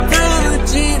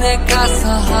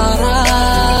सहारा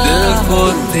दिल को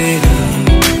तेरी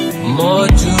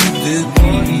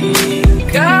मौजूदगी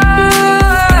का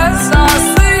एहसास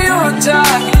यूं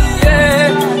चाहिए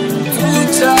तू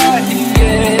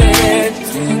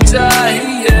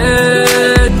चाहिए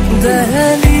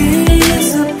दहलीज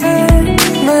पे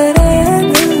मेरे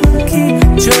दिल की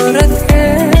जो रखे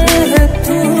है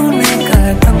तूने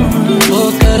कदम वो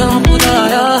करम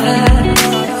बुलाया है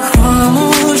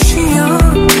खामोशियां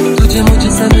तुझे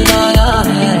मुझसे मिलाया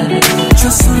है जो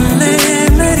सुन ले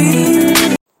मेरी.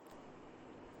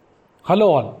 Hello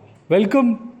all, welcome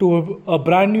to a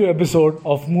brand new episode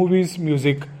of Movies,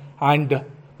 Music and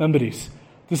Memories.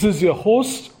 This is your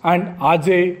host and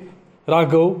RJ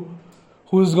Raghav,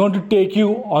 who is going to take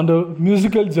you on the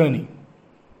musical journey.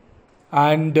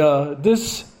 And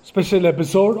this special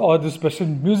episode, or this special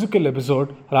musical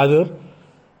episode rather,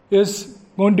 is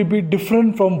going to be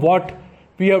different from what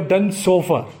we have done so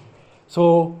far.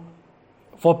 So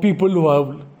for people who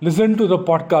have listened to the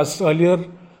podcast earlier,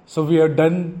 so we have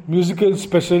done musical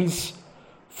specials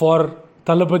for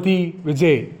Thalapathy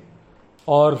Vijay,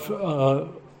 or for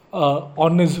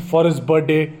his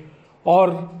birthday,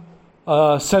 or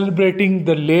celebrating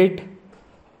the late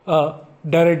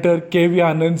director K.V.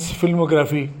 Anand's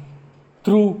filmography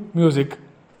through music,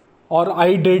 or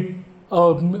I did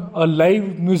a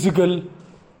live musical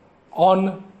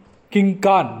on King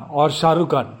Khan or Shah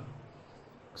Rukh Khan.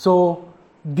 So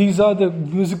these are the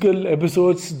musical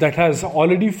episodes that has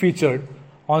already featured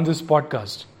on this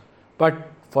podcast. But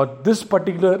for this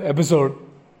particular episode,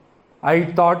 I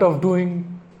thought of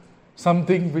doing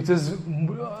something which is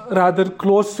rather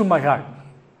close to my heart,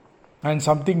 and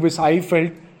something which I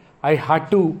felt I had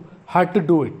to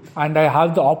do it. And I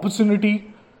have the opportunity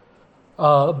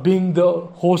being the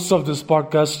host of this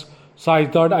podcast, so I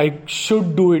thought I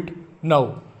should do it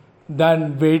now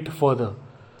than wait further.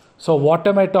 So what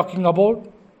am I talking about?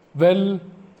 Well,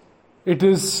 it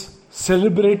is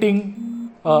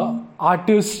celebrating an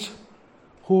artist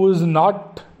who is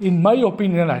not, in my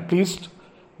opinion at least,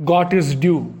 got his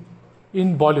due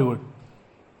in Bollywood.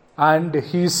 And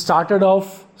he started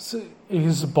off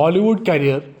his Bollywood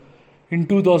career in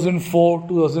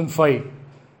 2004-2005.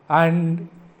 And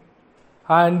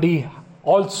he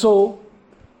also,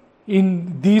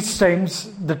 in these times,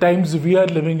 the times we are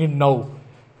living in now,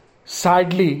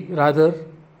 sadly rather,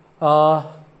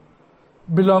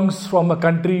 belongs from a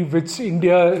country which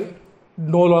India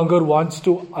no longer wants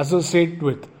to associate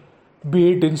with,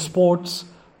 be it in sports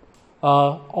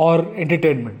or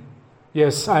entertainment.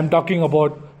 Yes, I am talking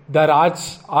about their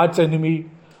arch enemy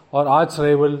or arch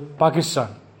rival,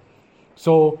 Pakistan.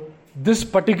 So this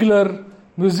particular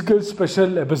musical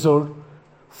special episode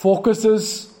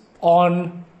focuses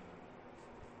on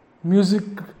music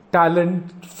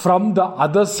talent from the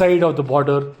other side of the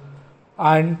border,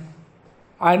 and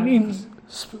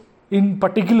in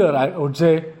particular, I would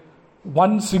say,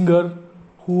 one singer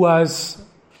who has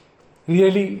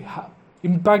really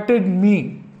impacted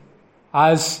me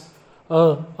as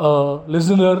a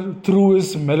listener through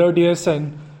his melodious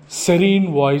and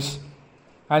serene voice,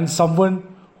 and someone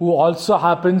who also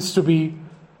happens to be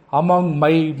among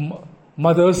my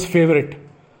mother's favorite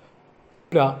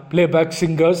playback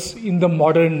singers in the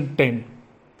modern time.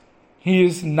 He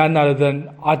is none other than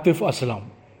Atif Aslam.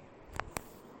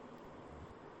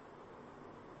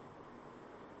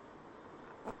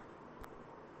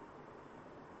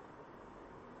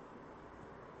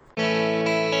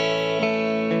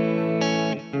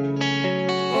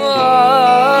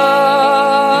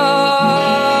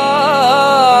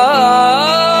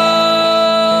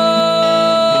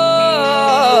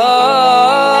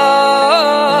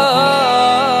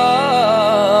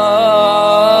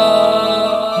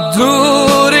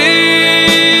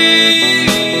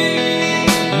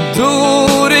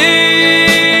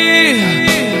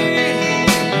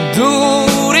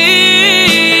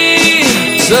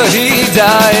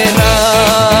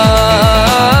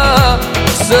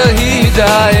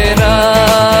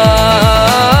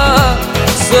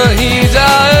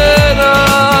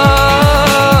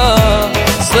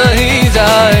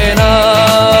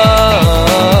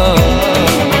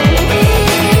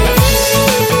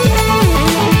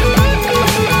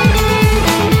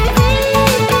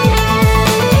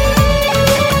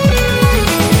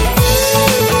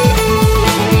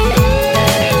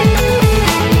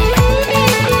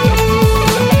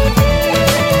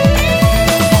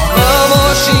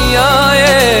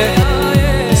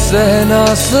 ना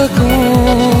सकूं,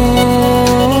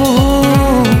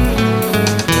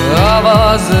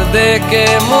 आवाज दे के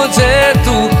मुझे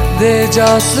तू दे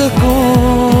जा सकूं।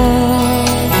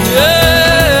 ये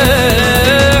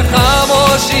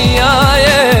खामोशियां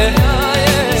ये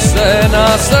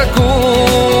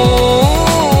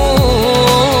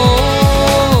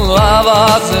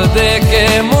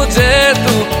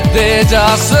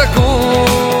जा सकूं।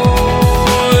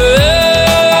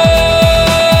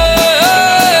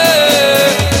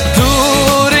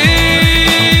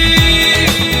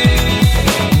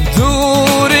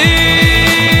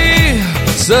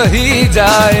 सही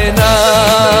जाए ना,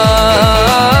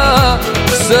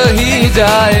 सही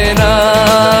जाए ना,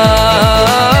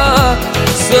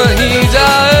 सही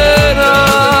जाए ना,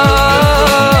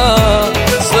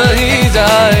 सही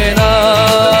जाए ना।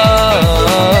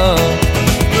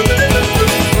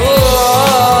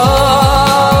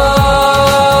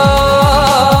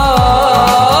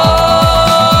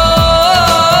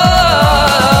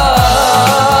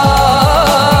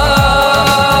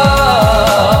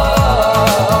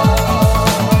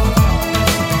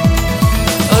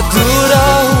 अधूरा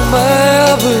हूँ मैं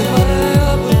अब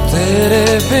तेरे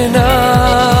बिना,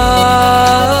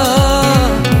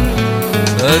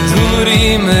 अधूरी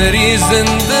मेरी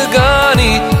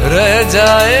जिंदगानी रह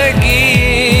जाएगी।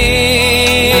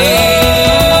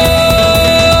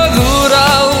 अधूरा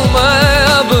हूँ मैं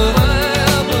अब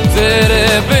तेरे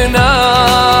बिना,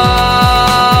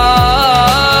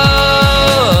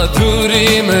 अधूरी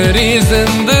मेरी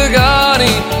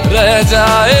जिंदगानी रह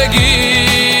जाएगी।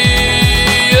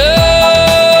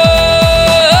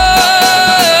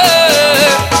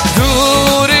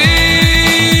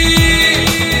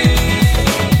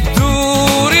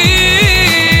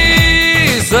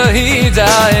 सही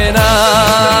जाए ना,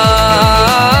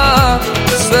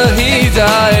 सही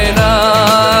जाए ना,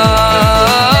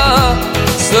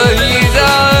 सही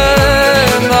जाए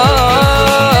ना,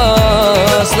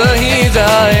 सही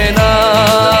जाए ना।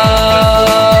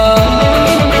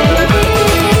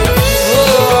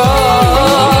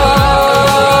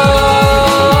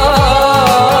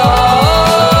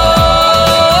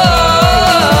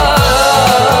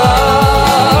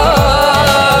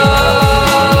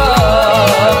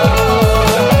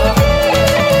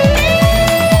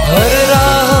 हर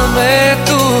राह में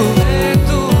तू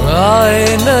आए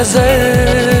नजर,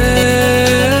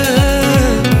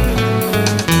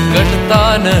 कटता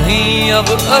नहीं अब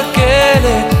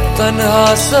अकेले तन्हा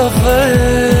सफर।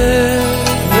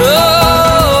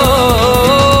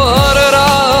 हर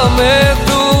राह में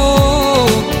तू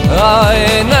आए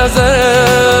नजर,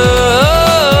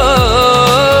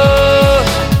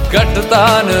 कटता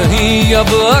नहीं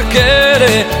अब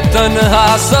अकेले तन्हा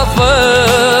सफर।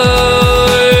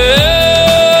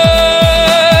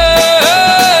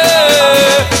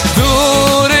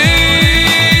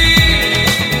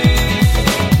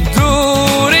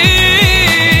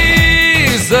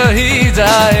 सही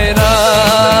जाए ना,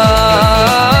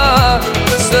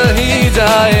 सही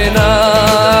जाए ना,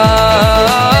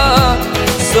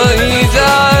 सही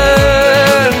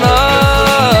जाए ना,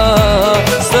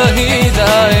 सही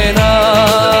जाए ना।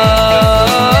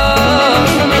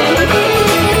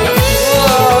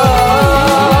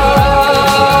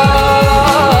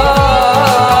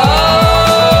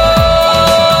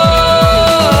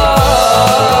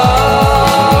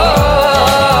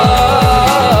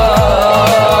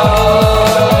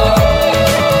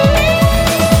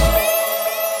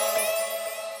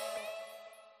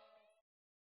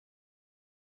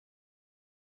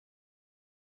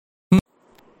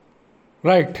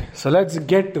 Right, so let's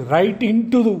get right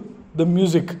into the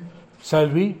music, shall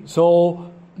we?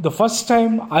 So the first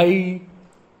time I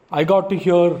got to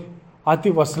hear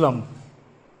Atif Aslam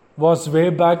was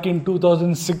way back in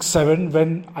 2006-7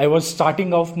 when I was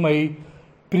starting off my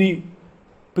pre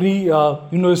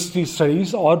university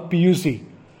studies or PUC,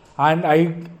 and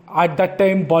at that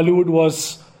time Bollywood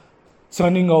was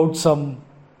churning out some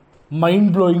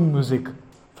mind blowing music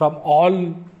from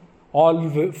all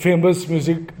famous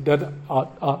music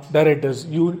directors.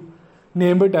 You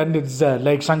name it and it's there,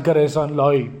 like Shankar Ehsaan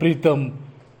Loy, Preetham,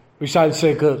 Vishal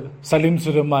Shekhar, Salim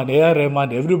Suleiman, A.R.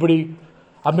 Rahman, everybody,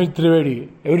 Amit Trivedi,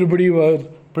 everybody were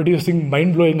producing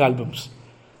mind-blowing albums.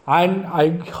 And I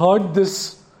heard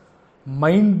this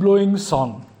mind-blowing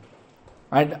song,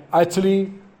 and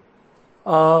actually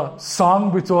a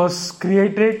song which was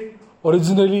created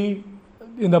originally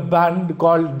in a band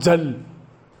called Jal.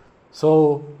 So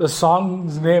the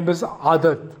song's name is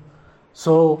Aadat.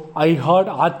 So I heard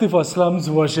Atif Aslam's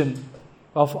version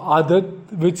of Aadat,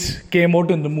 which came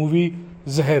out in the movie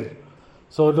Zahir.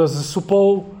 So it was a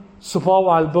superb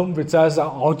album which has an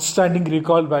outstanding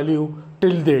recall value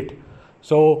till date.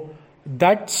 So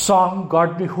that song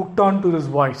got me hooked on to his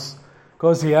voice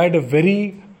because he had a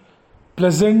very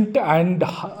pleasant and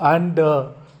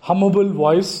hummable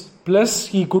voice, plus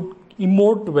he could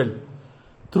emote well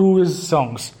through his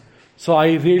songs. So I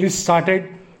really started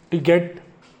to get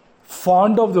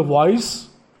fond of the voice,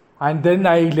 and then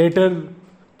I later,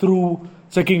 through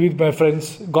checking with my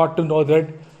friends, got to know that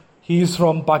He is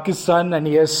from Pakistan and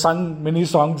he has sung many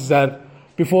songs there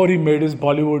before he made his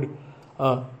Bollywood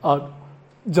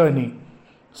journey.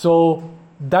 So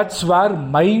that's where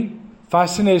my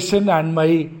fascination and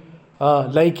my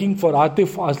liking for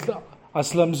Atif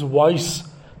Aslam's voice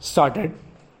started.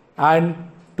 And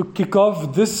to kick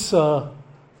off this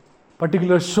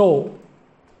particular show,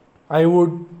 I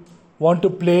would want to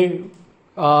play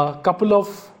a couple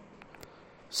of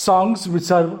songs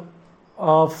which are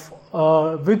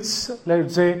which,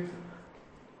 let's say,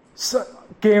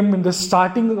 came in the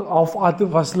starting of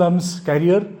Atif Aslam's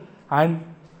career, and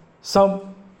some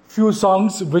few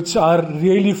songs which are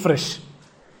really fresh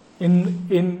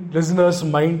in listeners'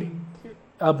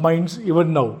 minds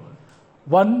even now.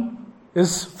 One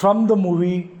is from the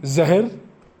movie Zahir,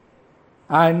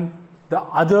 and the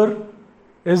other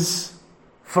is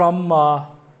from an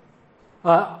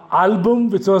album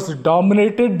which was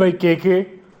dominated by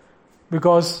KK,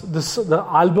 because the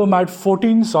album had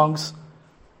 14 songs,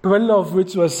 12 of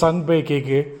which was sung by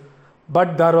KK,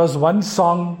 but there was one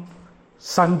song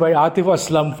sung by Atif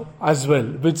Aslam as well,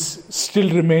 which still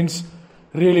remains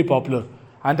really popular.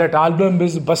 And that album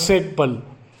is Basek Pal.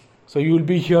 So you will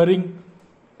be hearing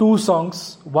two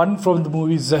songs, one from the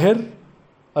movie Zahir,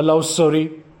 a love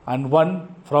story, and one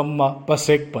from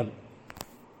Basek Pal.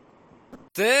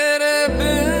 तेरे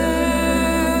बिन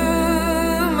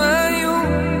मैं यूं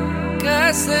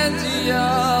कैसे जिया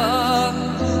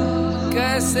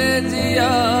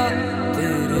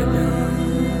तेरे बिन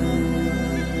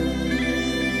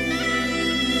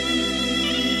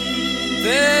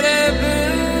तेरे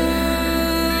बिन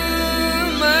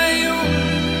मैं यूं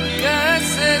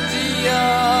कैसे जिया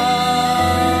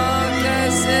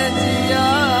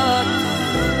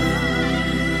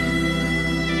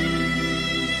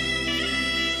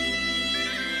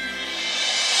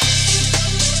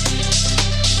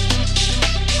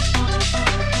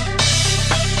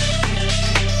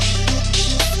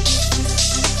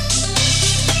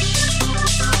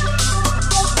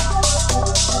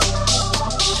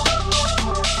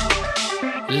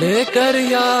लेकर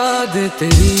याद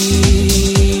तेरी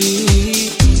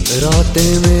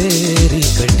रातें मेरी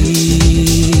कटी,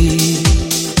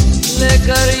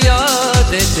 लेकर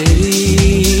याद तेरी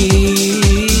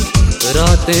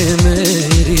रातें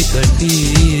मेरी कटी,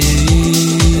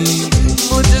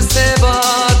 मुझसे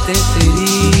बातें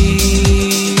तेरी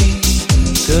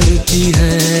करती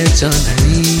है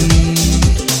चांदनी।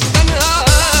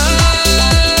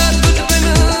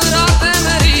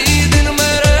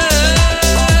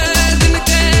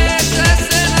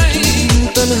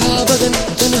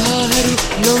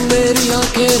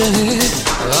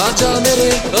 आजा मेरे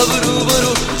अब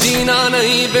रूबरू, जीना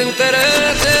नहीं बिन तेरे,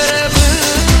 तेरे बिन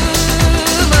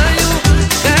मैं यूं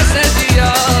कैसे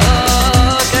जिया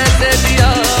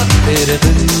तेरे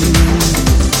बिन,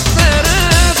 तेरे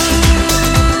बिन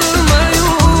मैं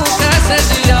यूं कैसे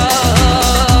जिया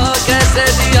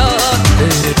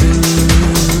तेरे बिन।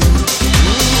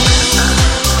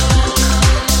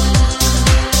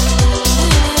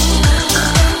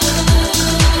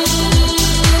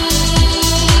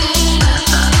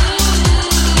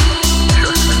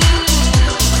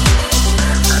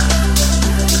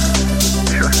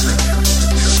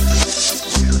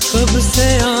 कब से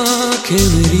आँखें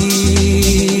मेरी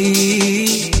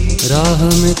राह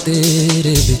में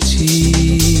तेरे बिछी,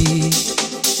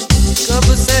 कब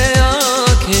से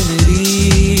आँखें मेरी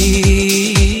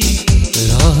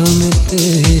राह में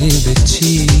तेरे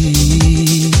बिछी,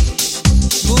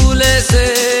 भूले से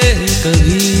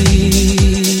कभी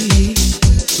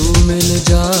तू मिल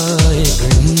जाए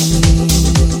कहीं,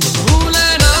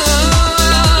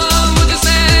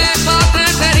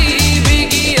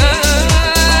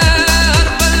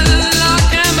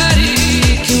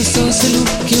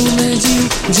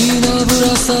 जीना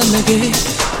बुरा सा लगे,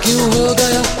 क्यों हो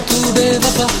गया तू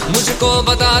बेवफा, मुझको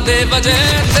बता दे वजह,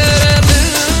 तेरे बिन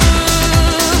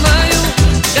मैं यूं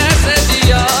कैसे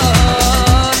जिया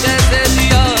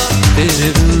तेरे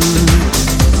बिन,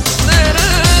 तेरे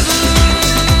बिन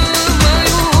मैं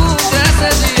यूं कैसे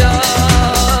जिया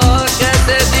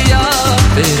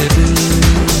तेरे बिन,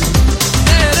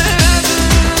 तेरे बिन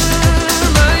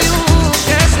मैं यूं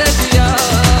कैसे जिया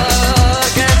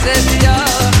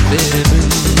तेरे बिन।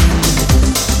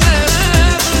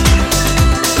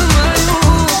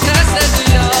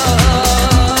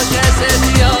 कैसे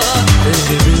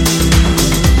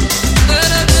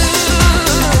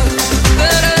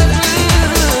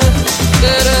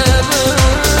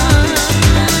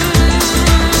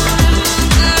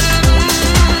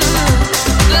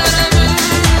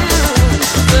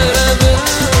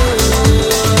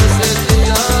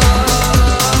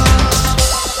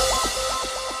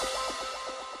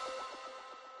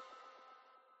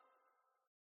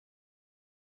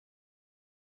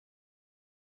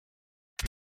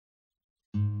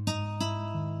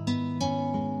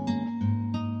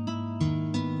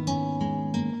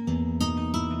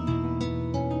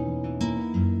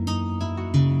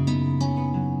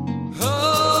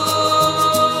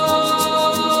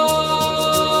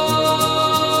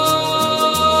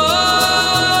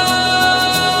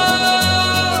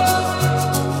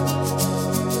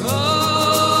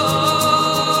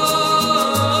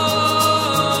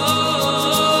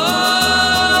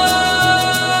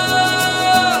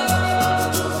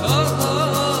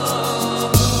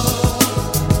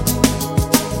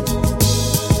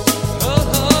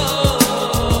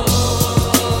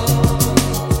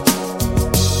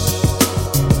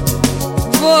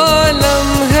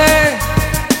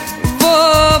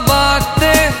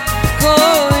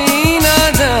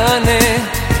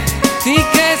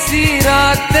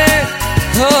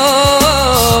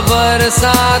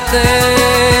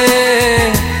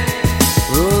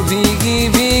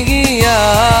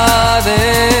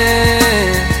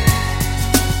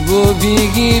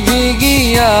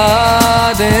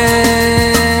यादें।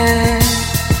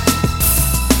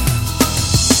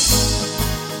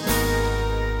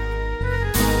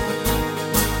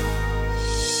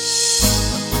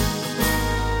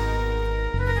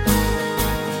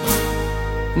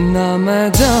 ना मैं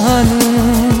जानूं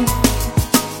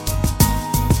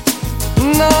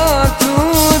ना तू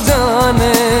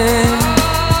जाने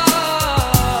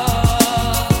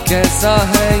कैसा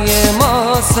है ये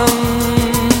मौसम,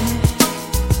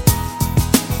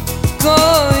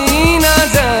 कोई ना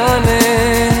जाने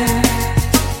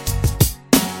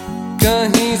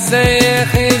कहीं से ये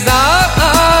खिज़ा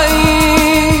आई,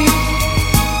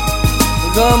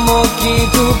 गमों की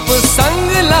धूप संग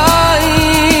लाई,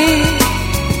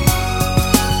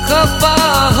 खफा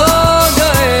हो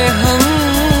गए हम,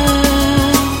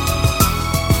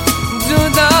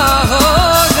 जुदा हो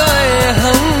गए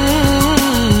हम।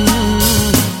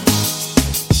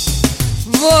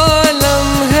 वो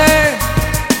लम्हे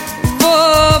वो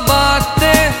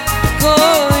बातें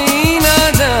कोई ना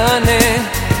जाने,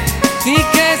 थी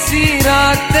कैसी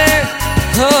रातें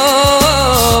हो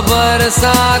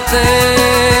बरसातें,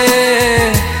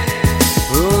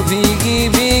 वो भीगी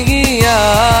भीगी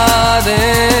यादें,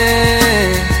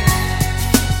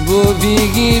 वो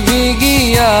भीगी भीगी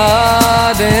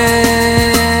यादें।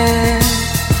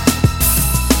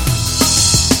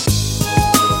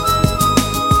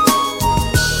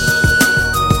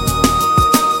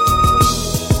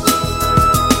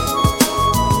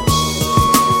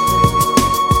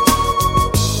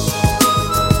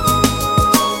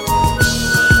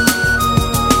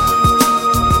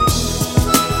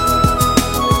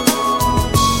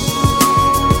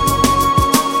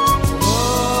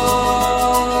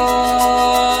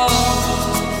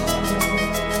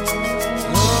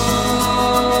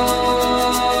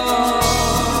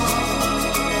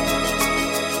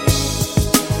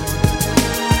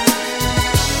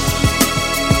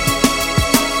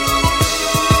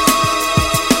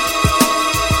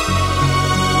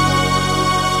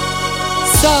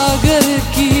 सागर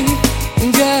की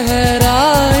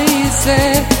गहराई से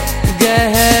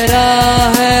गहरा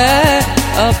है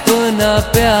अपना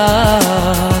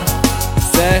प्यार,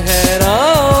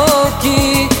 सहराओं की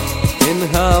इन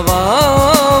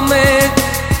हवाओं में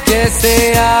कैसे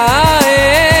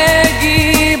आएगी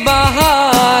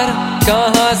बहार,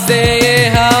 कहाँ से ये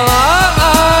हवा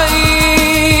आई,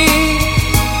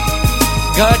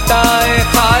 घटाएं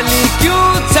खाली क्यों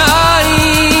छाई,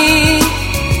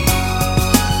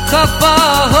 खफा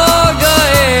हो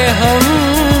गए हम,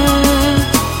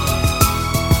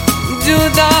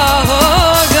 जुदा हो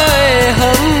गए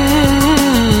हम।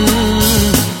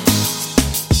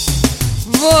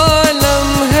 वो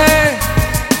लम्हे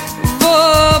वो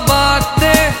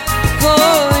बातें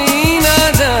कोई ना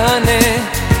जाने,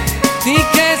 थी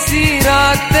कैसी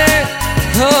रातें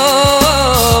हो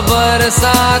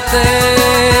बरसातें,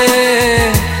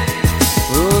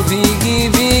 वो भीगी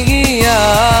भीगी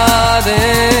यादें,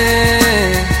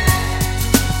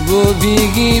 वो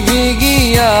भीगी भीगी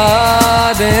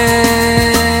यादें।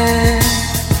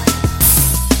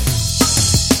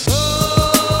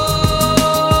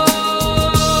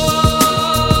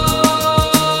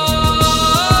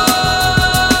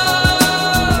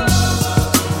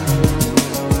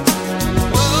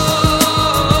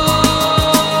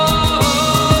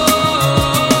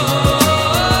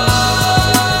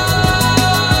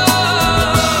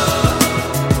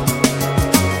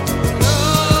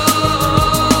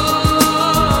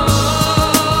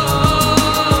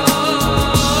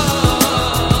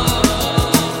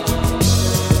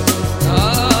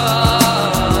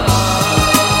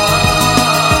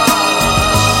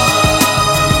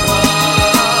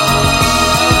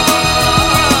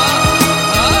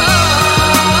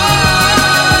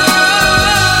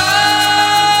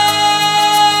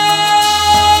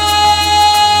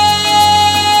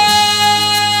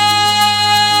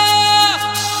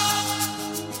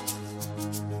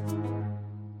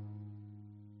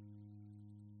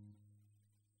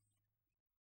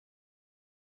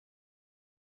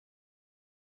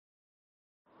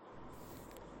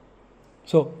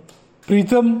 So,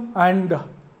 Pritham and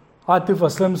Atif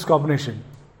Aslam's combination,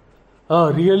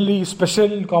 a really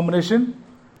special combination,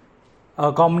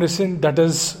 a combination that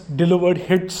has delivered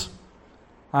hits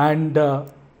and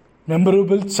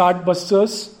memorable chart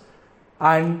busters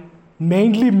and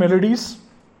mainly melodies,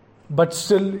 but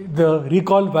still the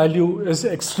recall value is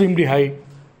extremely high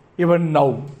even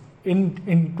now in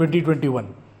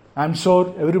 2021. I'm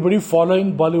sure everybody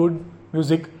following Bollywood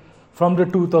music from the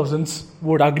 2000s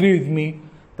would agree with me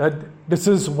that this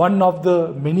is one of the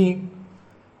many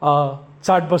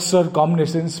chartbuster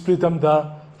combinations Pritham Da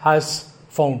has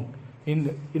found.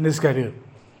 in his career.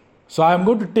 So I am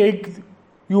going to take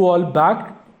you all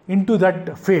back into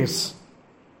that phase.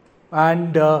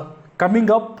 And coming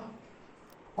up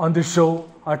on the show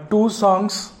are two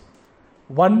songs.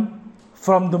 One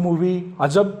from the movie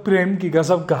Ajab Prem Ki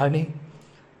Gazab Kahani,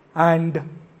 and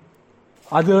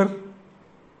other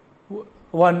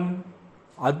one,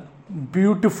 a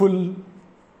beautiful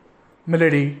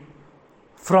melody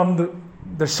from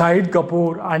the Shahid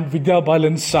Kapoor and Vidya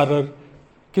Balan starrer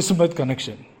Kismet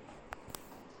Connection.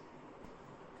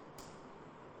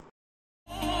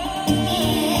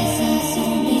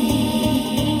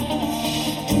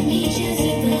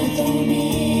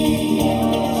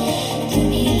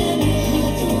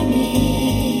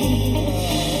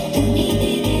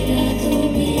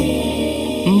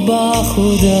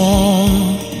 बाखुदा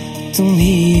तुम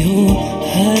ही हो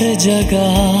हर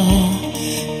जगह,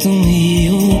 तुम ही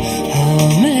हो हाँ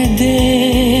मैं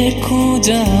देखूं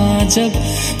जहाँ जब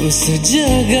उस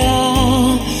जगह,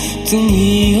 तुम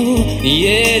ही हो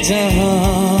ये जहाँ,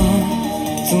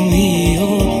 तुम ही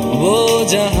हो वो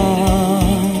जहाँ,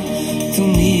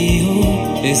 तुम ही हो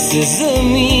इस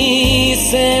ज़मीं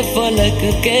से फलक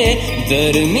के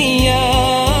दरमियाँ,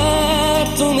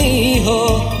 तुम ही हो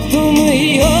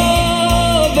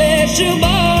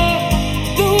बेशुबा,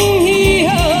 तुम ही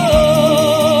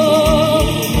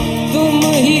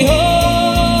हो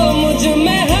मुझ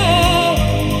में है,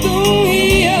 तुम ही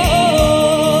हो।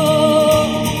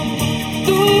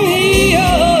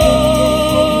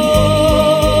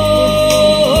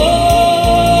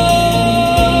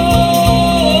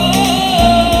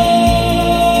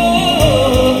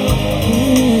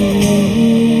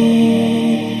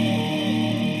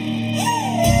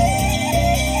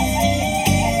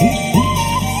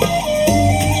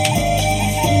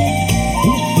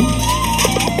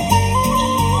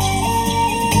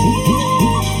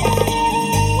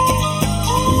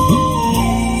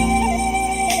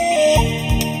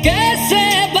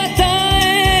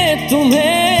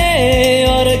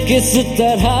 किस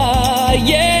तरह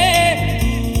ये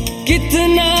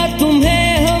कितना तुम्हें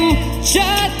हम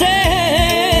चाहते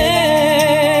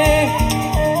हैं,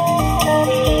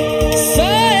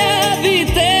 साया भी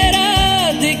तेरा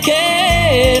दिखे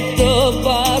तो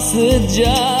पास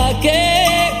जाके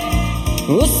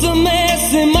उसमें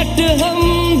सिमट हम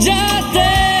जाते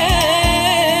हैं।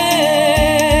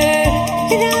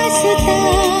 रास्ता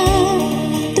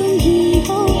तुम ही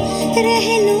हो,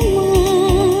 रहनुमा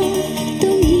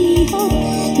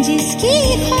जिसकी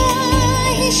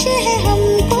ख्वाहिश है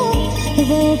हमको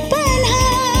वो पन्हा,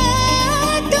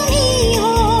 तुम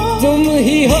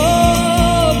ही हो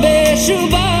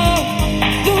बेशुबा,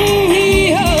 तुम ही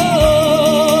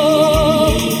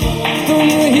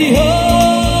हो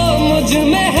मुझ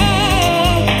में है,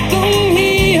 तुम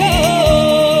ही हो।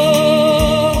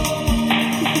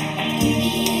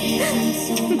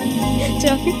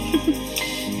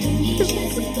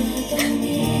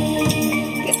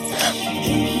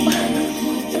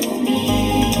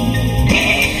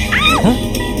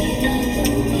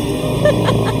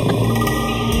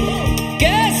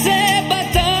 कैसे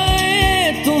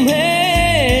बताएं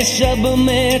तुम्हें शब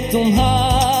में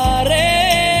तुम्हारे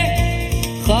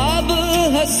ख्वाब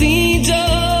हंसी जो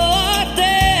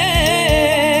आते,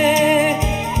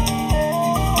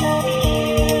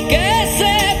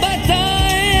 कैसे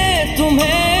बताएं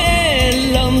तुम्हें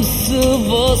लम्स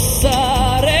वो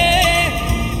सारे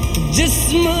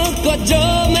जिस्म को जो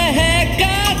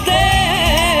महकाते,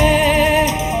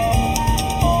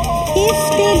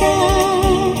 इब्तिदा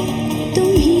तुम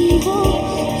ही हो,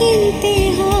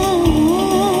 इंतहा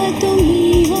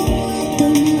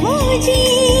तुम हो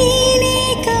जीने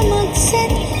का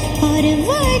मकसद और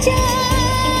वजह,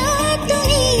 तुम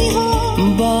ही हो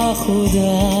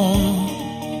बाखुदा,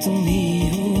 तुम ही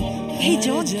हो। हे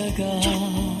जॉन,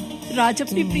 राज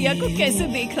अपनी प्रिया को कैसे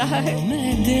देख रहा है?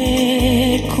 मैं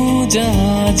देखूं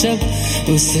जहाँ जब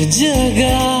उस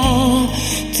जगह,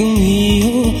 तुम ही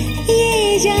हो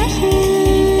ये जहाँ,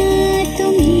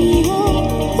 तुम ही हो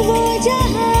वो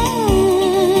जहाँ,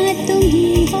 तुम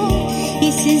ही हो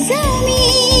इस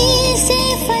ज़मीं से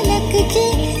फलक के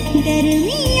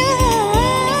दरमियाँ,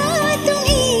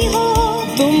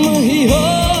 तुम ही हो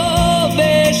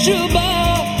बेशुबा,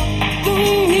 तुम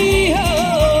ही हो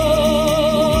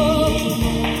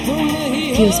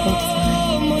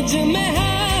मुझ में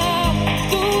है,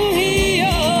 तुम ही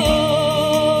हो,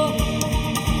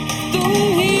 तुम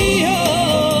ही हो।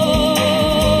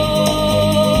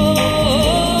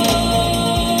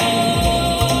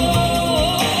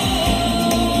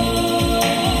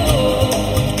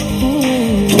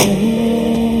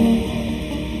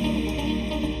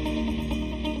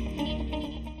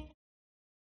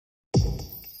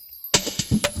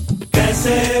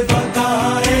 कैसे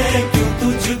बताए क्यों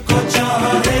तुझको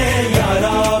चाहे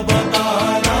यारा, बता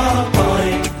ना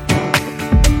पाए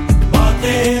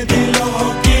बातें दिलों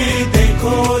की,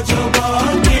 देखो जो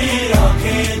बाकी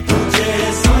आंखें तुझे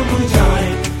समझाए।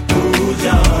 तू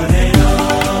जाने ना,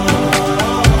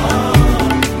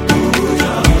 तू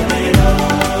जाने ना,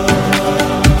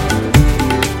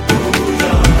 तू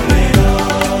जाने ना,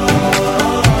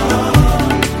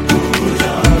 तू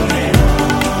जाने ना।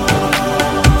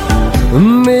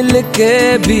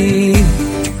 मिलके भी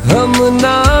हम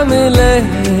ना मिले,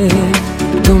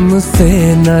 तुमसे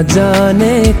न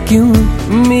जाने क्यों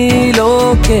मीलों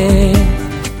के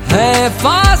है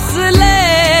फासले,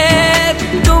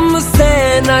 तुमसे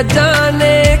न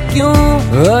जाने क्यों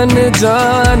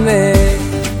अनजाने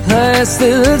है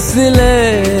सिलसिले,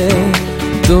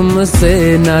 तुमसे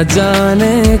न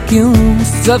जाने क्यों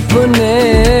सपने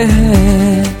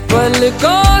हैं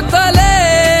पलकों तले,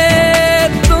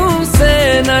 तुमसे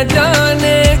न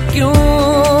जाने क्यों।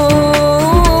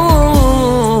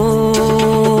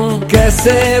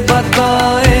 कैसे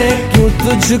बताए क्यों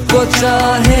तुझको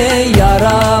चाहे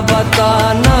यारा, बता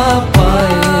ना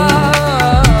पाए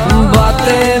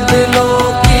बातें दिलों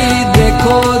की,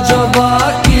 देखो जो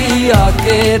बाकी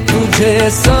आके तुझे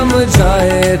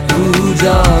समझाए। तू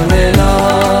जाने ना,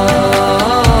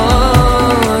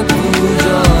 तू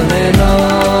जाने ना,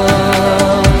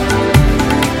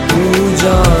 तू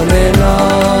जाने ना,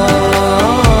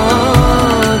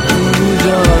 तू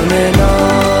जाने ना।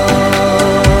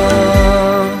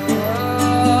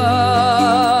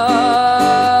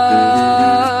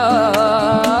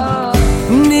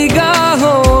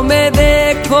 निगाहों में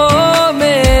देखो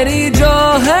मेरी जो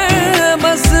है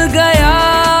बस गया,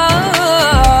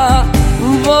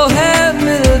 वो है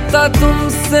मिलता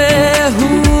तुमसे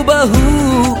हूबहू।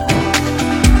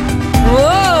 ओ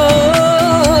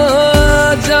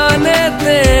जाने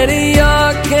तेरी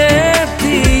आंखें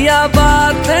थी या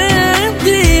बातें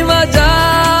थी वजह,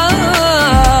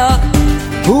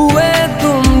 हुए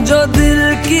तुम जो दिल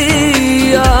की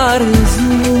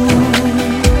आरज़ू,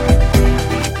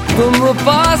 तुम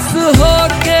पास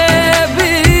होके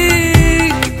भी,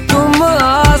 तुम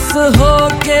आस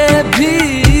होके भी,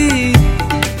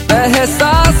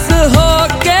 एहसास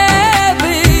होके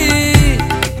भी,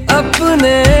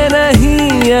 अपने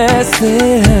नहीं ऐसे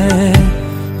हैं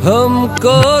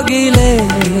हमको गिले,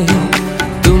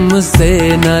 तुमसे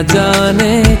न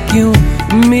जाने क्यों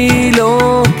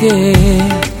मीलों के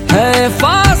है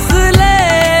फासले,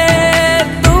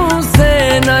 तुमसे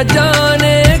न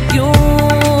जाने क्यों।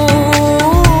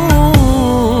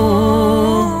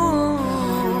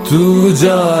 तू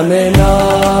जाने ना,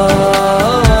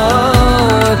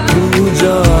 तू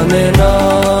जाने ना,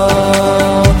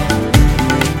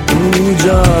 तू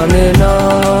जाने ना,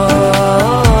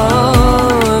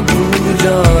 तू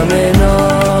जाने ना।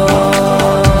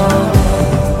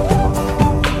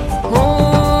 ओ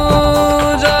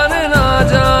जाने ना,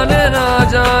 जाने ना,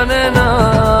 जाने ना,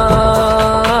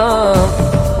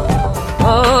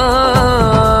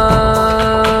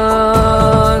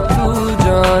 तू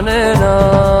जाने ना।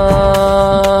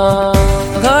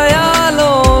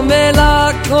 ख्यालों में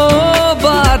लाखों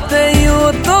बातें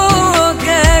यूं तो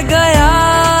कह गया,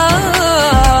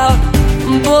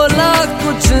 बोला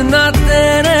कुछ ना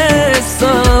तेरे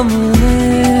सामने,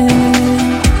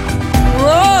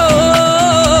 ओ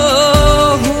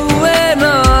हुए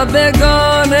ना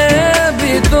बेगाने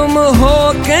भी तुम हो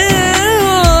के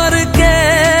और के,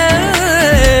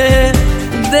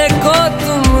 देखो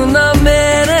तुम ना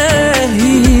मेरे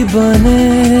ही बने।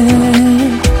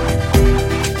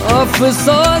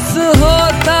 अफसोस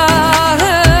होता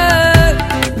है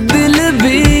दिल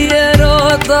भी ये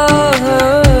रोता है,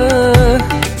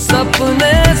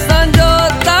 सपने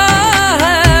संजोता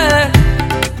है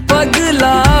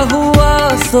पगला हुआ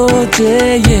सोचे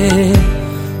ये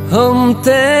हम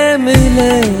ते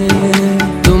मिले,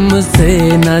 तुमसे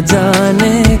न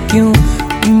जाने क्यों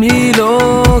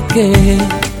मीलों के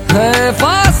है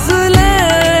फासले,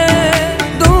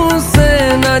 तुमसे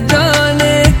न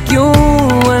जाने क्यों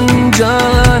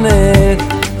अनजाने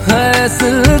है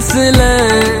सिलसिले,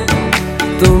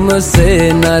 तुमसे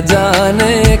न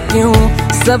जाने क्यों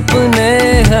सपने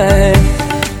हैं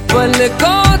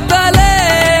पलकों तले,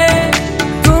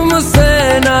 तुमसे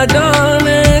न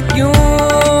जाने क्यों।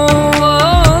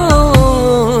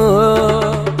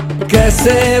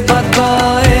 कैसे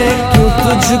बताए क्यों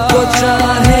तुझको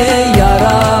चाहे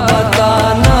यारा, बता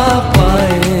ना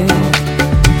पाए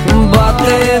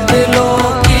बातें दिलों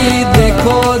की,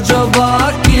 देखो जो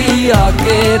बाकी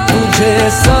आके तुझे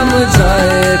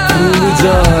समझाए। तू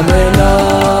जाने ना,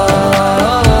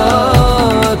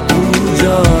 तू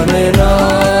जाने ना,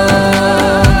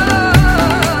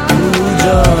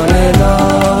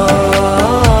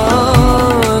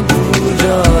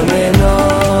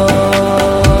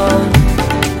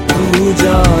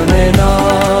 जाने ना,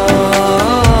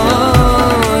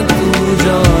 तू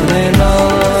जाने ना,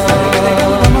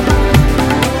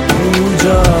 तू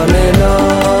जाने ना,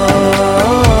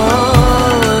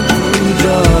 तू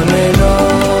जाने ना,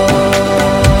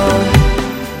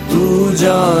 तू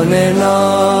जाने ना,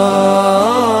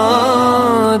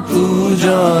 तू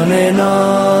जाने ना.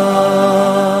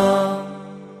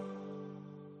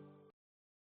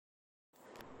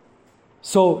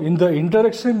 So, in the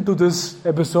introduction to this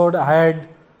episode, I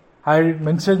had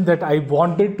mentioned that I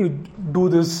wanted to do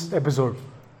this episode,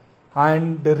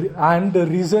 and the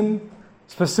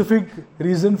specific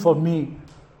reason for me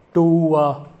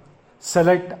to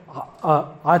select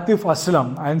Atif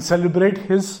Aslam and celebrate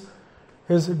his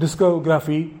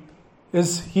discography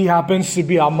is he happens to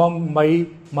be among my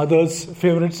mother's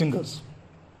favorite singers,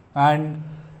 and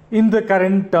in the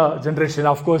current generation,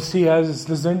 of course, she has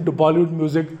listened to Bollywood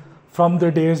music from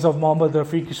the days of Mohammad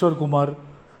Rafi, Kishore Kumar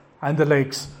and the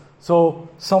likes. So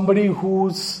somebody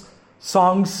whose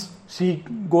songs she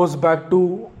goes back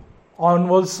to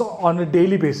onwards on a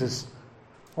daily basis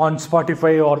on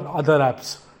Spotify or other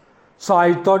apps. So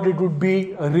I thought it would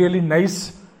be a really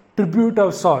nice tribute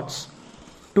of sorts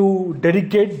to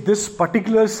dedicate this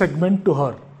particular segment to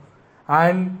her,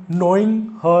 and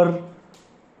knowing her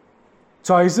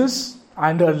choices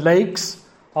and her likes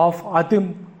of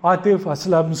Atif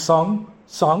Aslam's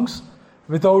songs.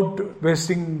 Without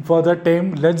wasting further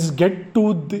time, let's get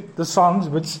to the songs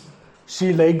which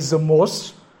she likes the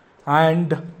most,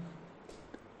 and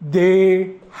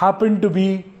they happen to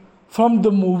be from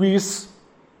the movies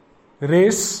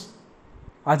Race,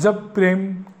 Ajab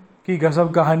Prem Ki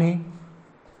Gazab Kahani,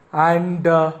 and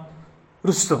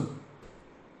Rustam.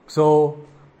 So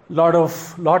lot of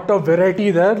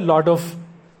variety there, lot of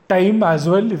time as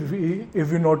well.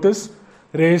 If you notice,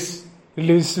 Race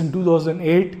released in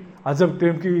 2008, Ajab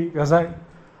Prem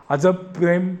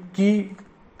Ki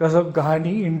Gazab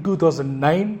Kahani in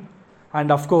 2009,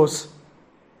 and of course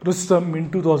Rustam in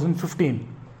 2015.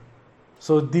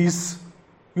 So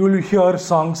you will hear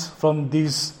songs from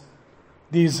these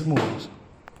movies.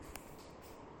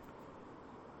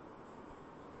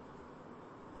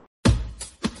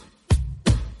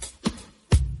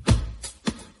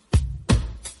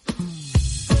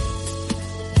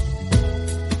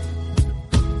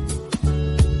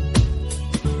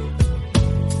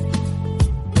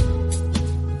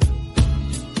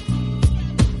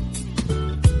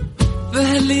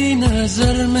 पहली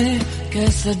नजर में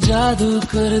कैसा जादू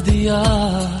कर दिया,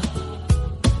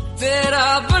 तेरा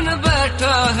बन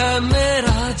बैठा है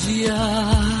मेरा जिया.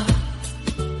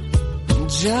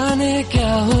 जाने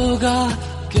क्या होगा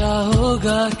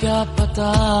क्या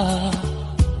पता,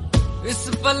 इस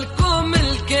पल को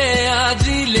मिलके आज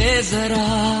ही ले जरा.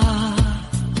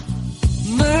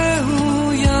 मैं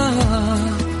हूँ यहाँ,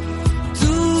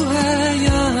 तू है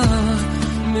यहाँ,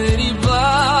 मेरी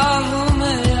बाहों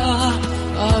में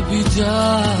अभी जा.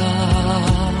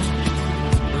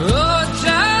 ओ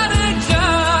जाने जा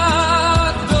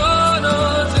दोनों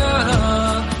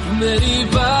जहां, मेरी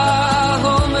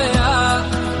बाहों में आ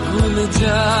भूल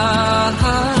जा.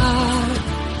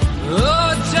 ओ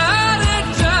जाने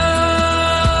जा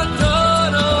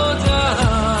दोनों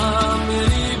जहां,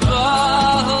 मेरी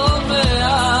बाहों में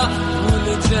आ भूल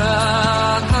जा.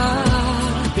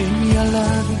 Baby I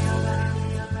love you,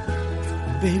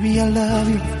 baby I love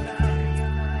you,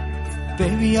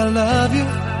 baby I love you,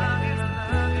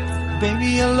 baby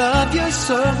I love you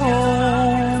so,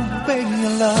 baby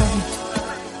I love you,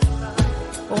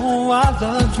 oh I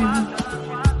love you,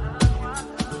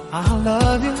 I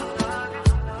love you,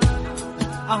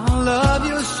 I love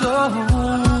you so,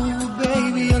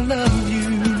 baby I love you.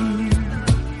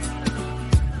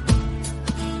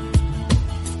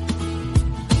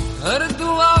 हर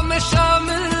दुआ में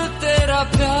शामिल तेरा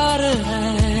प्यार है,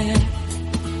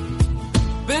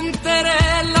 बिन तेरे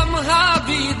लम्हा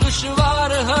भी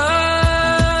दुश्वार है.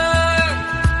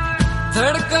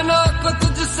 धड़कनों को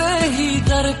तुझसे ही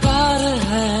दरकार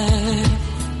है,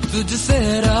 तुझसे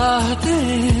राहते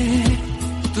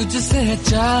तुझसे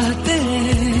चाहते.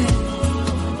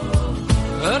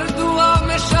 हर दुआ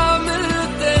में शामिल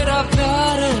तेरा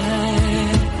प्यार है,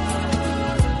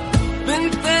 बिन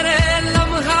तेरे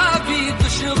लम्हा भी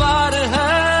दुश्वार है.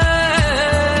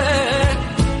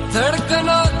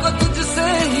 धड़कनों को तुझसे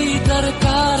ही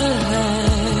दरकार है,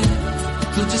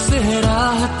 तुझसे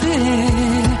राहते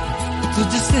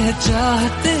तुझसे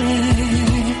चाहते.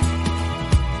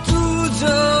 तू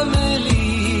जो मिली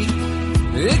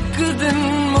एक दिन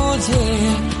मुझे,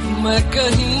 मैं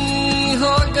कहीं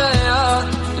हो गया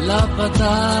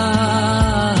लापता.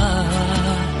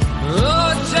 ओ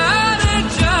जाने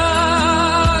जा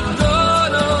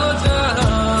दोनों जहां,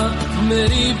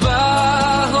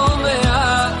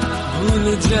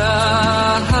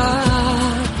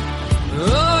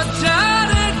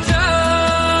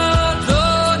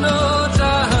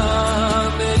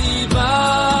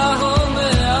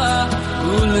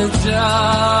 जा।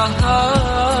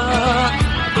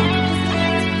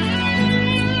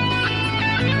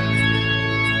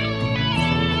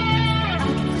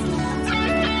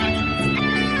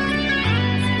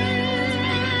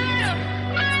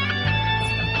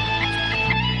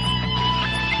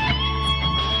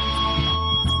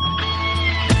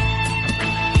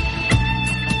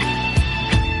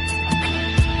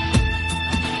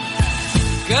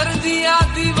 कर दिया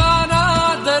दीवाना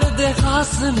दर्द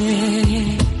खास ने,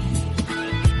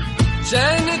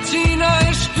 चैन छीना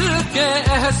इश्क के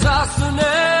एहसास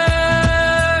ने,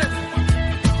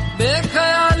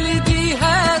 बेख्याली दी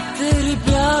है तेरी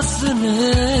प्यास ने,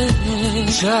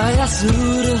 शायद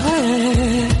जरूर है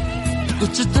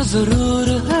कुछ तो जरूर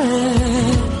है।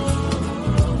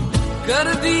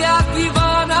 कर दिया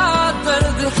दीवाना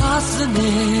दर्द खास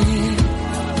ने,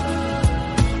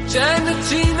 चैन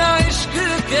छीना इश्क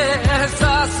के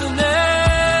एहसास ने,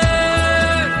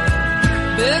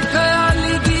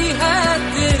 बेख्याली दी है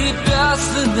तेरी प्यास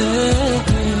ने,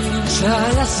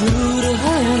 शायद जरूर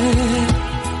है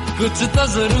कुछ तो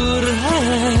जरूर है।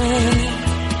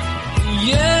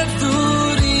 ये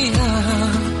दूरियां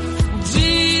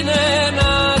जीने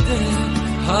ना दे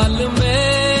हाल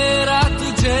मेरा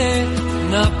तुझे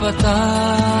ना पता।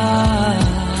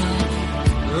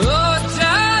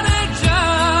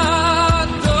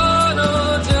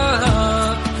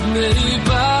 मेरी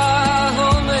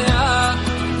बाहों में आ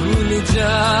भूल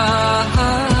जा,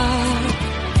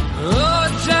 ओ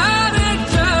जाने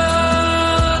जा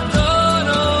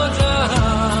दोनों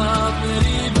जहां,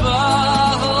 मेरी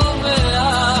बाहों में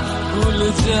आ भूल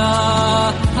जा।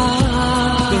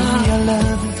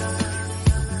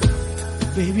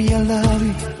 Baby, I love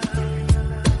you.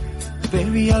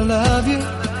 Baby, I love you.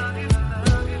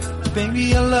 Baby,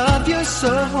 I love you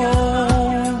so.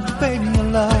 Baby, I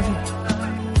love you.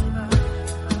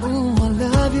 Oh, I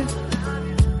love you.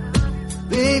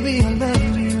 Baby, I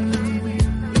love you.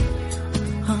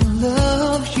 I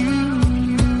love you.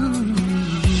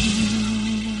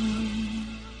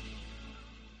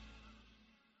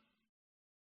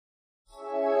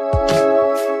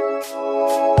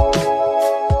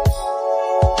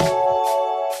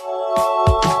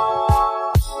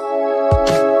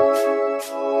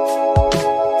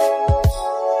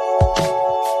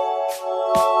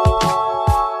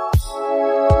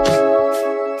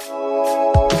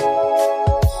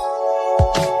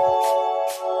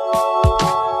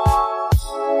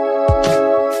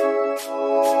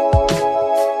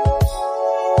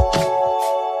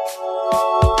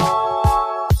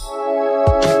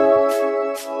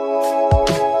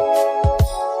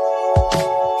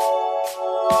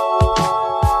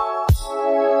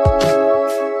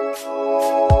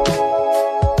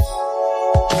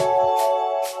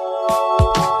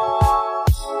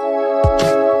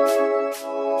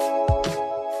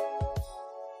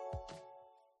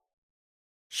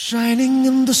 Shining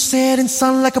in the setting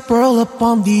sun like a pearl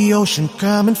upon the ocean.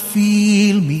 Come and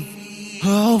feel me,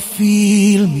 oh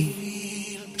feel me.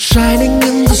 Shining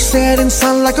in the setting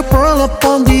sun like a pearl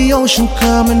upon the ocean.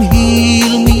 Come and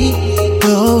heal me,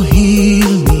 oh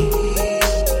heal me.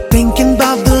 Thinking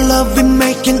about the love we're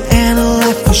making and a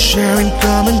life we're sharing.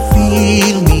 Come and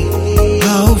feel me,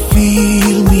 oh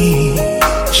feel me.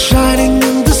 Shining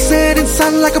in the setting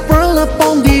sun like a pearl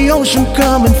upon the ocean.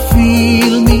 Come and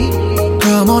feel me,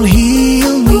 come on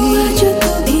heal me. जो तू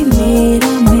भी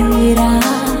मेरा मेरा,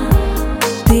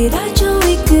 तेरा जो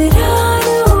इकरार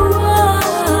हुआ,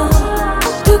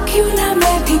 तो क्यों ना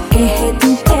मैं भी कह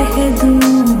दूं,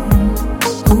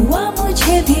 हुआ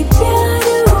मुझे भी प्यार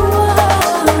हुआ।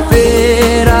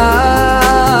 तेरा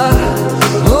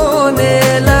होने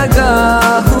लगा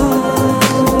हूँ,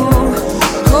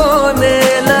 होने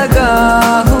लगा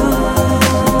हूँ,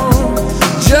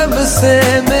 जब से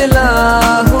मिला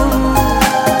हूँ।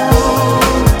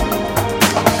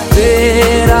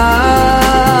 तेरा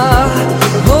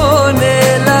होने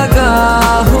लगा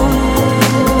हूँ,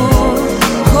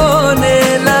 होने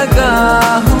लगा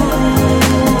हूँ,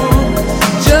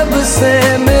 जब से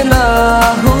मिला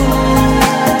हूँ।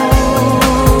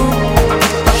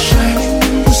 Shining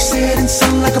in the setting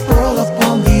sun like a pearl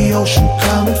upon the ocean.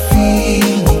 Come and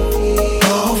feel me,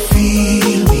 oh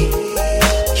feel me.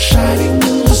 Shining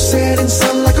in the setting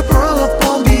sun like a pearl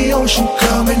upon the ocean.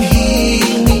 Come and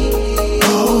heal me,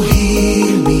 oh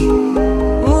heal me.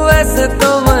 वैसे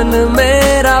तो मन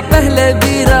मेरा पहले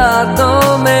भी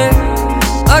रातों में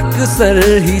अक्सर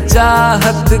ही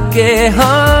चाहत के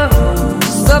हाँ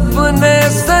सपने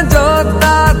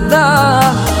संजोता था।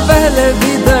 पहले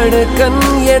भी धड़कन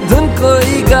ये धुन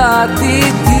कोई गाती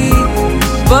थी,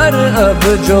 पर अब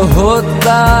जो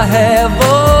होता है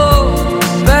वो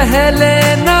पहले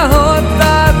न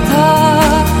होता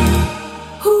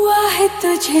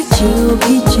मुझे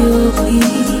जो भी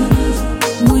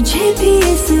मुझे भी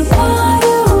इस बार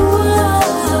हुआ,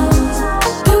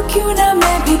 तो क्यों ना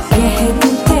मैं भी कह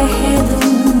दूं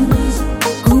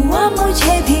हुआ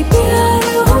मुझे भी प्यार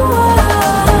हुआ।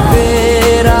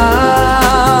 तेरा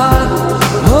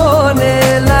होने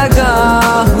लगा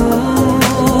हूँ,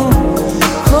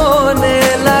 होने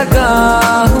लगा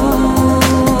हूँ,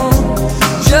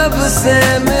 जब से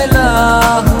मिला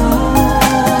हूँ।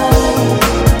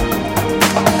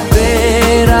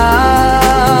 तेरा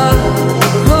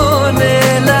होने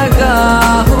लगा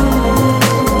हूँ,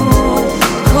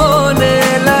 होने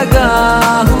लगा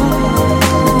हूँ,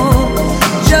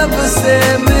 जब से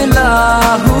मिला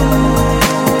हूँ।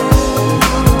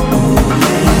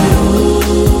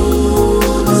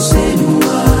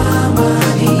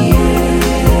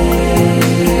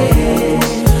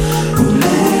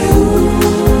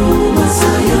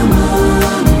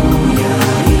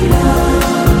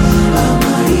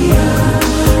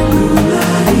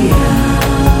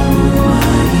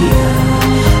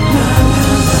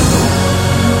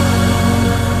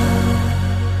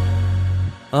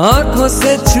 आंखों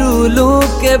से छू लूं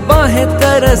के बाहें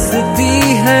तरसती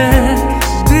हैं,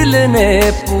 दिल ने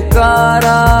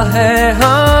पुकारा है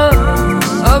हाँ,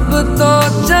 अब तो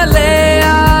चले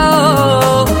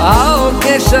आओ, आओ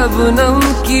के शबनम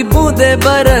की बूंदें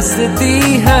बरसती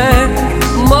हैं,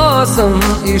 मौसम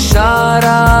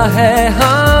इशारा है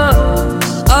हाँ,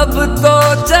 अब तो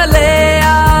चले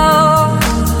आओ।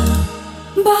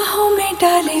 बाहों में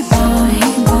डाले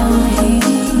बाहें बाहें,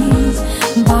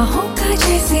 बाहों का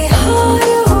जैसे हार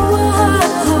हुआ,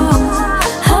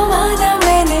 हमारा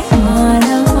मैंने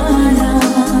माना माना,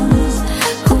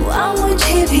 हुआ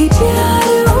मुझे भी प्यार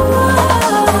हुआ।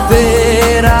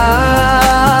 तेरा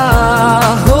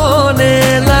होने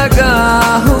लगा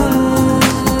हूँ,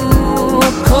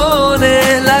 खोने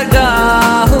लगा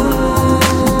हूँ,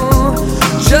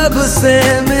 जब से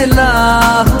मिला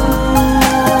हूँ।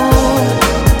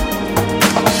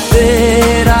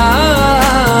 तेरा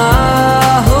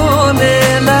होने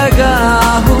लगा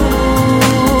हूँ,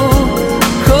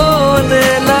 खोने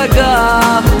लगा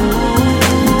हूँ,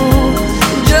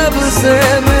 जब से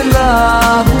मिला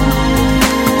हूँ।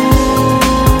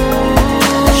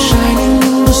 Shining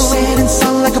in the setting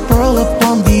sun like a pearl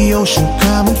upon the ocean.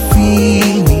 Come and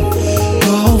feel me,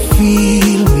 oh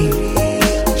feel me.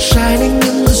 Shining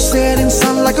in the setting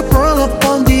sun like a pearl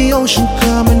upon the ocean.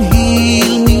 Come and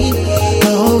heal me,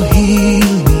 oh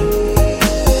heal me.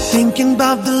 Thinking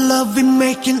about the love we're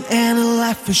making and a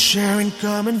life we're sharing.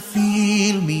 Come and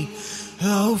feel me,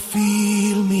 oh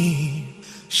feel me.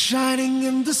 Shining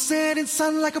in the setting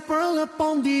sun like a pearl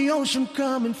upon the ocean.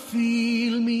 Come and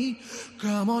feel me,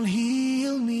 come on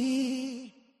heal me.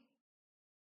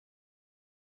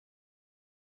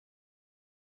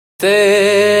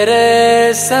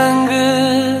 तेरे संग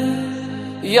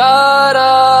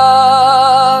यारा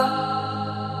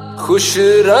खुश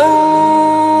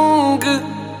रंग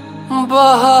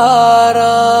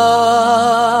बहारा,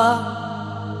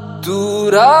 तू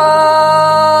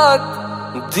रात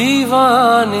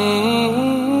दीवानी,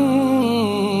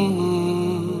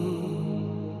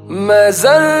 मैं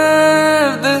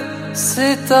जर्द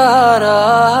सितारा।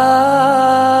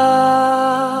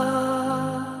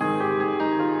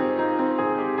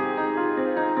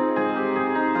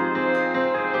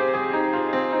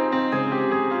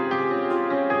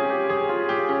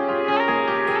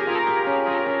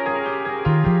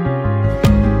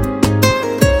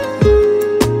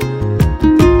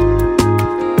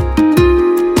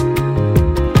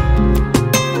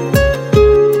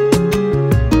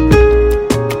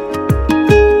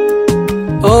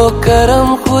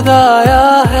 करम खुदाया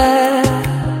है,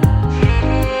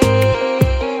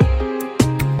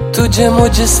 तुझे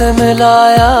मुझसे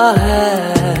मिलाया है,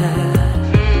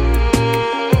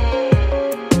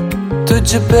 तुझ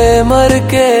पे मर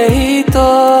के ही तो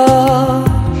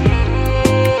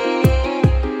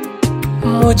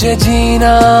मुझे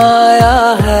जीना आया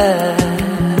है।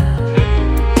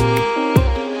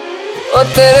 ओ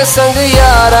तेरे संग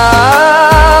यारा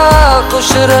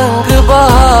खुश रंग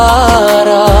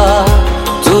बहारा,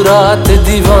 तू रात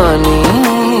दीवानी,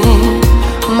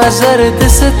 मैं जर्द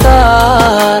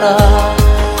सितारा।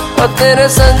 ओ तेरे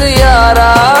संग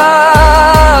यारा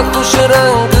खुश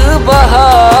रंग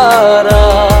बहारा,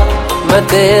 मैं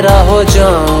तेरा हो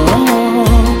जाऊं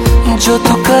जो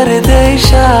तू कर दे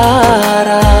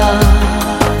इशारा।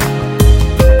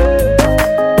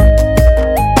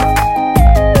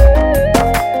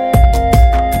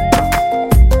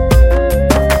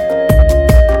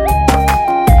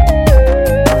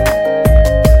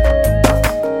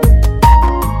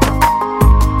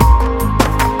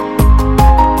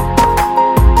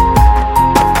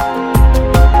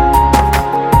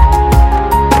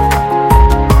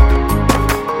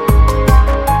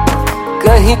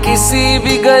 किसी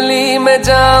भी गली में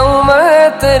जाऊं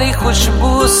मैं, तेरी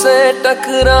खुशबू से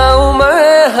टकराऊं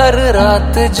मैं। हर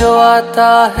रात जो आता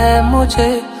है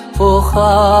मुझे वो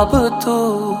ख्वाब तू,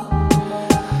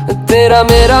 तेरा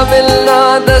मेरा मिलना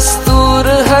दस्तूर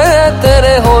है।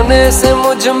 तेरे होने से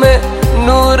मुझ में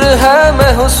नूर है,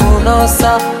 मैं हूँ सुना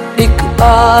सा एक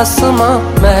आसमां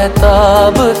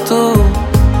महताब तू।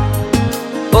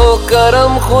 ओ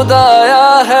करम खुदाया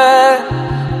है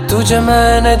तुझे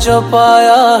मैंने जो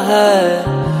पाया है,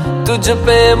 तुझ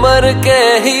पे मर के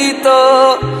ही तो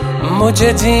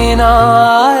मुझे जीना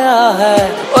आया है।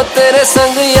 ओ तेरे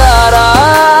संग यारा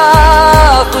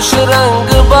खुश रंग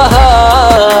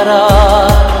बहारा,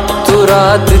 तू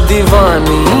रात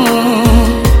दीवानी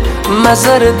मैं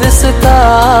जर्द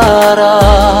सितारा।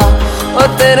 ओ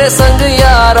तेरे संग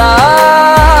यारा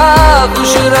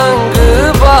खुश रंग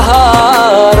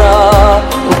बहारा,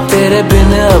 तेरे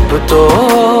बिन अब तो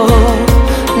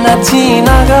न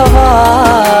जीना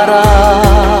गवारा।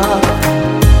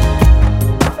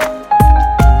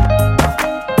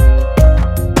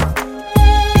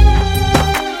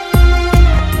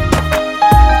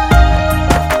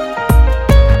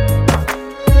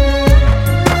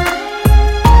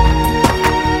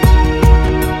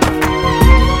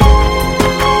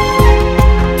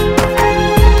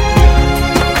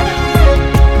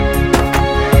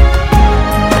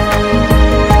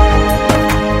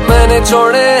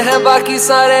 छोड़े हैं बाकी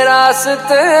सारे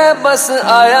रास्ते, बस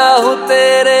आया हूँ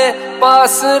तेरे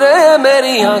पास रे।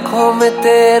 मेरी आंखों में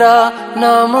तेरा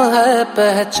नाम है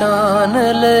पहचान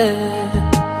ले,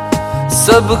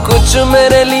 सब कुछ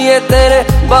मेरे लिए तेरे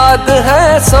बाद है।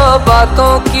 100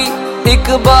 बातों की एक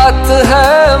बात है,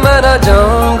 मैं न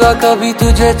जाऊंगा कभी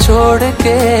तुझे छोड़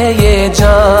के ये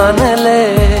जान ले।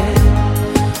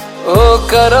 ओ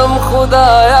करम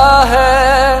खुदाया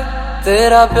है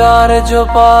तेरा प्यार जो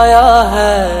पाया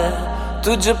है,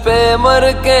 तुझ पे मर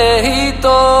के ही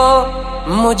तो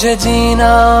मुझे जीना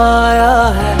आया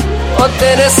है। ओ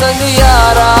तेरे संग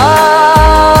यारा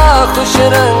खुश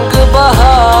रंग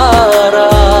बहारा,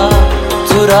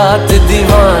 तू रात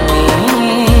दीवानी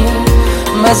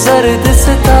मैं जर्द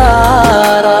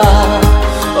सितारा।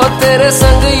 ओ तेरे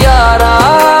संग यारा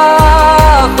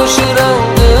खुश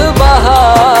रंग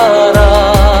बहारा,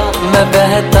 मैं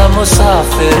बहता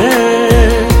मुसाफिर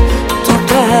तू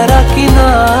ठहरा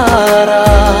किनारा।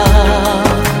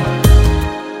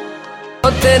 ओ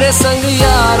तेरे संग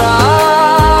यारा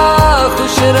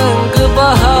खुश रंग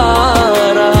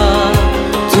बहारा,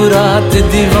 तू रात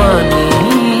दीवानी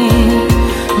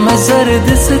मैं जर्द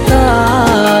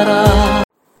सितारा।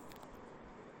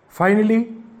 Finally,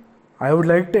 I would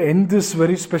like to end this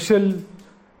very special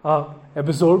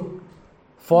episode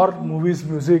for Movies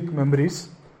Music Memories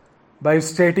by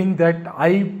stating that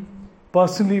I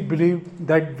personally believe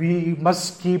that we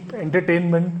must keep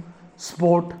entertainment,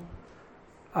 sport,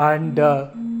 and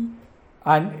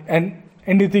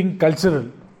anything cultural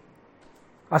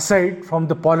aside from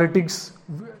the politics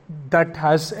that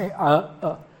has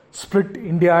split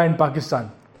India and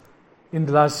Pakistan in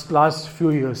the last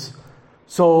few years.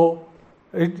 So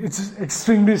it's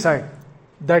extremely sad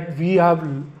that we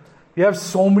have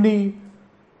so many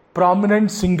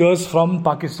prominent singers from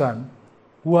Pakistan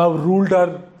who have ruled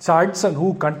our charts and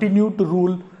who continue to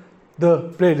rule the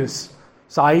playlist.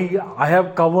 So I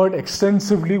have covered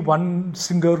extensively one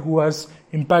singer who has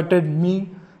impacted me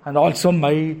and also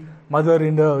my mother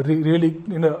in a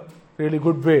really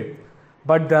good way.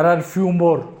 But there are few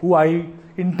more who I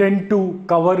intend to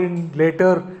cover in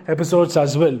later episodes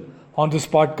as well on this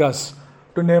podcast.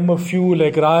 To name a few,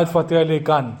 like Rahat Fateh Ali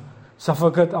Khan,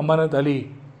 Safakat Amanat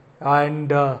Ali, and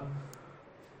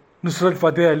Nusrat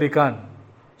Fateh Ali Khan.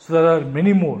 So there are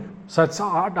many more such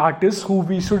artists who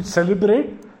we should celebrate.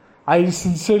 I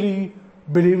sincerely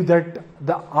believe that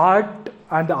the art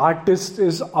and the artist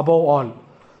is above all.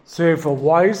 So if a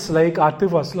voice like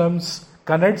Atif Aslam's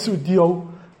connects with you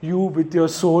with your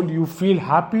soul, you feel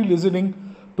happy listening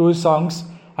to his songs,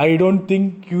 I don't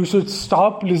think you should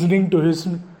stop listening to his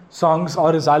songs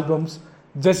or his albums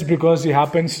just because he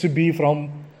happens to be from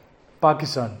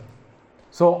Pakistan.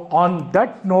 So on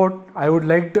that note, I would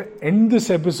like to end this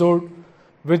episode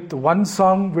with one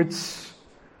song which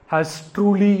has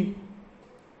truly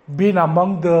been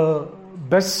among the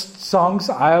best songs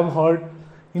I have heard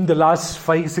in the last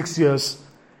 5-6 years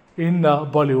in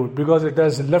Bollywood, because it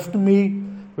has left me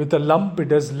with a lump.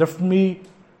 It has left me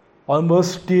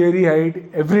almost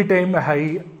teary-eyed every time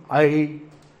I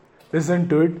listen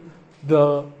to it.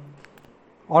 The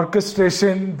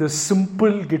orchestration, the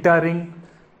simple guitaring,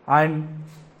 and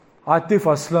Atif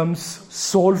Aslam's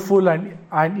soulful and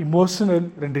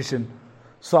emotional rendition.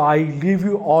 So I leave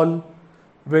you all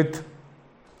with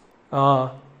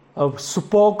a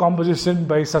superb composition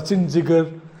by Sachin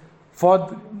Jigar for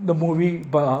the movie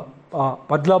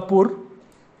Badlapur,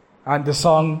 and the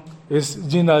song is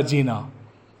Jina Jina.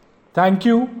 Thank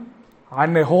you,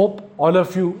 and I hope all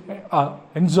of you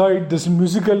enjoyed this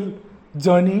musical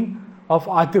journey of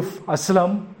Atif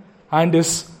Aslam and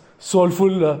his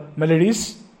soulful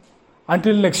melodies.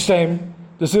 Until next time,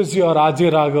 this is your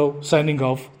Ajay Raghav signing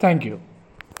off. Thank you.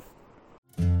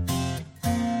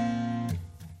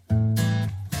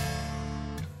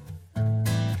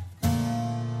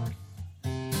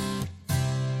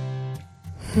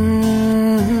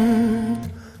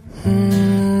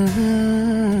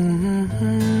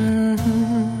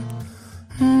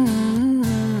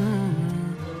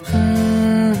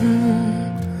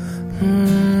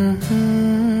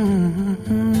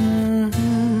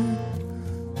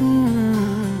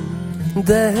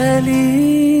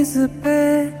 दहलीज पे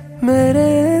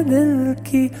मेरे दिल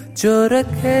की जो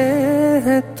रखे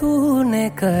है तूने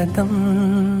कदम,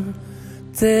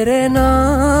 तेरे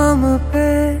नाम पे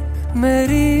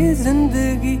मेरी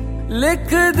जिंदगी लिख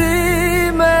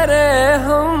दी मेरे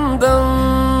हमदम।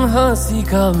 हाँ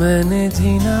सीखा मैंने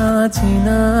जीना,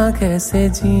 जीना कैसे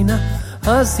जीना,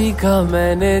 हाँ सीखा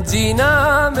मैंने जीना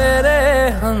मेरे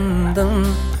हमदम।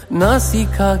 ना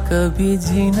सीखा कभी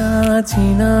जीना,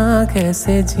 जीना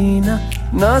कैसे जीना,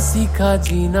 ना सीखा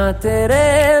जीना तेरे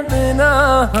बिना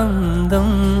हमदम।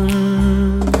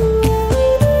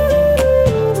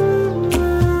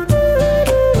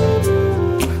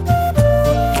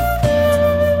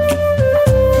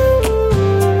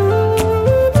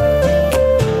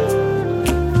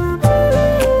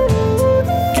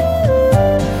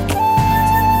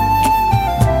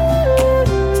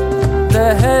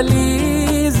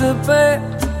 दहलीज पे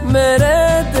मेरे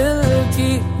दिल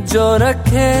की जो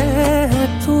रखे है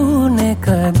तूने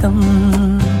कदम,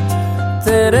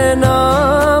 तेरे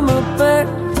नाम पे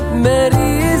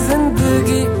मेरी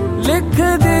जिंदगी लिख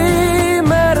दी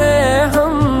मेरे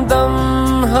हमदम।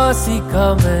 हाँ सीखा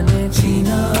मैंने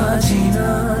जीना, जीना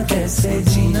कैसे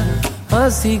जीना, हाँ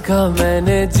सीखा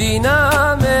मैंने जीना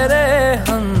मेरे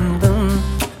हमदम।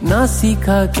 ना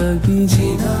सीखा कभी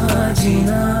जीना,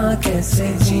 जीना कैसे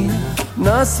जीना,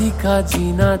 ना सीखा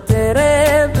जीना तेरे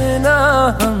बिना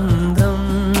हमदम।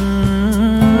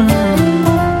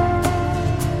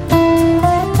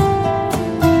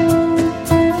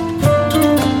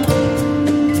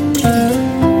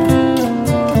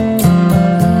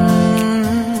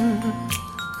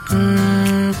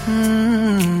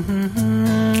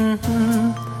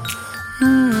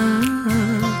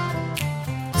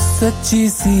 सच्ची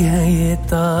सी है ये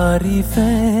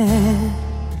तारीफें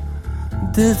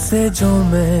दिल से जो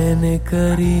मैंने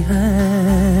करी है,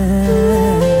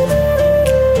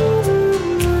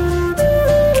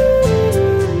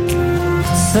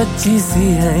 सच्ची सी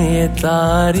है ये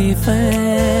तारीफें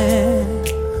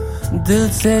दिल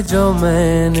से जो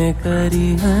मैंने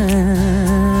करी है।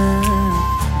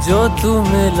 जो तू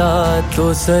मिला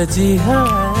तो सजी है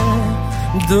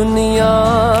दुनिया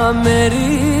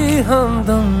मेरी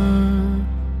हमदम।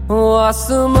 वो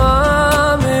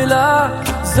आसमां मिला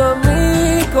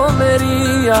ज़मीं को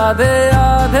मेरी आधे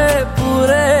आधे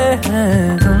पूरे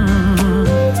हैं हम।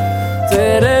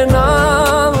 तेरे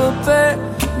नाम पे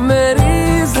मेरी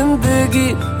जिंदगी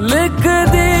लिख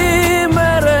दी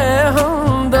मेरे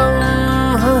हमदम।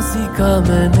 हाँ सीखा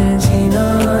मैंने जीना,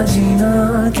 जीना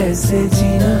कैसे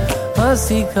जीना, हाँ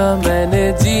सीखा मैंने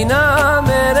जीना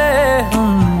मेरे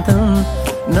हमदम।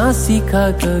 ना सीखा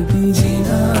कभी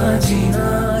जीना, जीना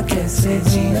कैसे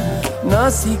जीना, ना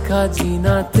सीखा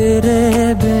जीना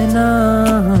तेरे बिना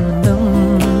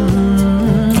हमदम।